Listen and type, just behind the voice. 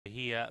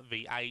here,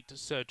 the 8,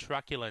 Sir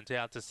Truculent,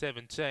 out to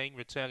 17,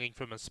 returning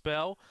from a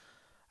spell.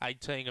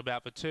 18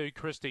 about the 2,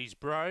 Christie's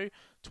Bro.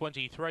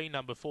 23,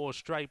 number 4,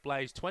 Straight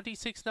Blaze.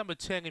 26, number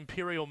 10,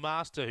 Imperial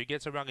Master, who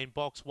gets a run in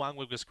box 1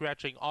 with the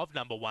scratching of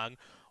number 1,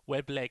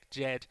 Webleg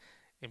Jet.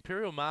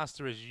 Imperial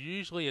Master is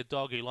usually a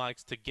dog who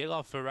likes to get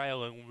off the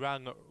rail and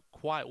run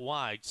quite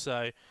wide,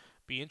 so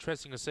be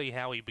interesting to see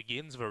how he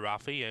begins the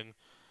roughie and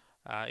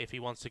if he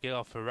wants to get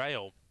off the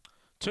rail.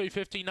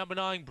 250, number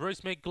 9,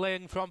 Bruce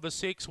McGlenn from the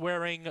 6,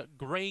 wearing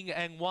green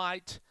and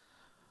white.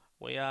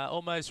 We are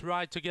almost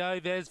right to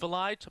go. There's the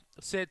light.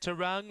 Set to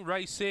run.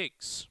 Race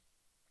 6.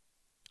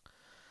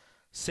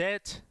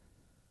 Set.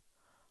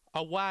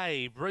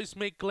 Away. Bruce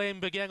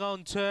McGlenn began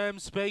on term.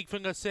 Speed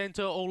from the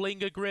centre.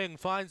 Olinga Gring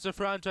finds the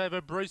front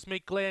over Bruce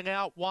McGlenn.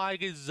 Out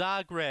wide is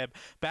Zagreb.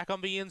 Back on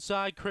the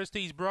inside,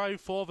 Christie's Bro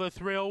for the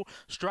thrill.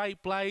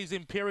 Straight Blaze,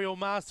 Imperial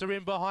Master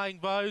in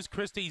behind those.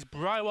 Christie's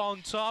Bro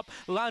on top.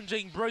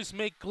 Lunging Bruce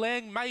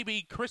McGlenn.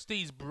 Maybe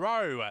Christie's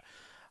Bro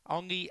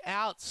on the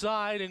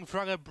outside in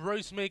front of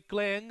Bruce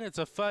McGlenn. It's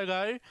a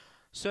photo.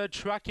 Sir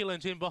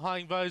Truculent in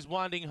behind those,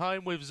 winding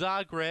home with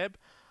Zagreb.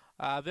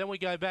 Then we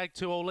go back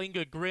to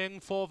Olinga Grin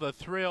for the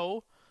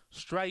thrill.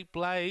 Straight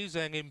Blaze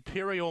and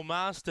Imperial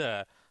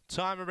Master.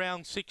 Time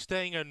around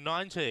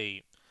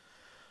 16:90.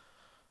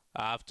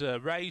 After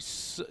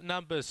race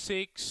number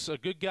 6, a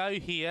good go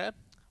here.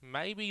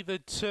 Maybe the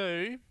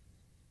 2,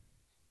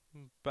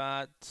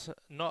 but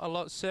not a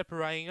lot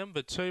separating them.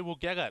 The 2 will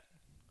get it.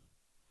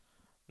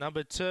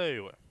 Number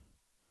 2,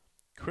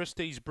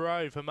 Christie's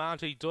Bro for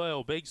Marty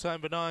Doyle. Big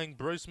Zone Benign,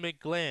 Bruce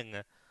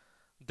McGlenn.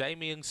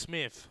 Damien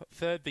Smith.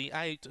 3rd, the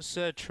 8,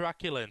 Sir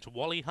Truculent.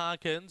 Wally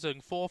Harkins.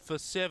 And 4th, the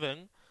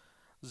 7,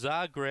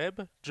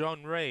 Zagreb,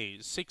 John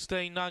Rees.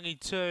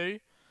 16.92,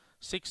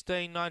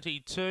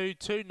 16.92,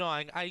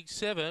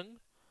 29.87.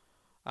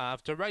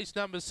 After race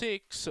number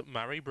 6,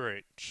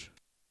 Murray-Bridge.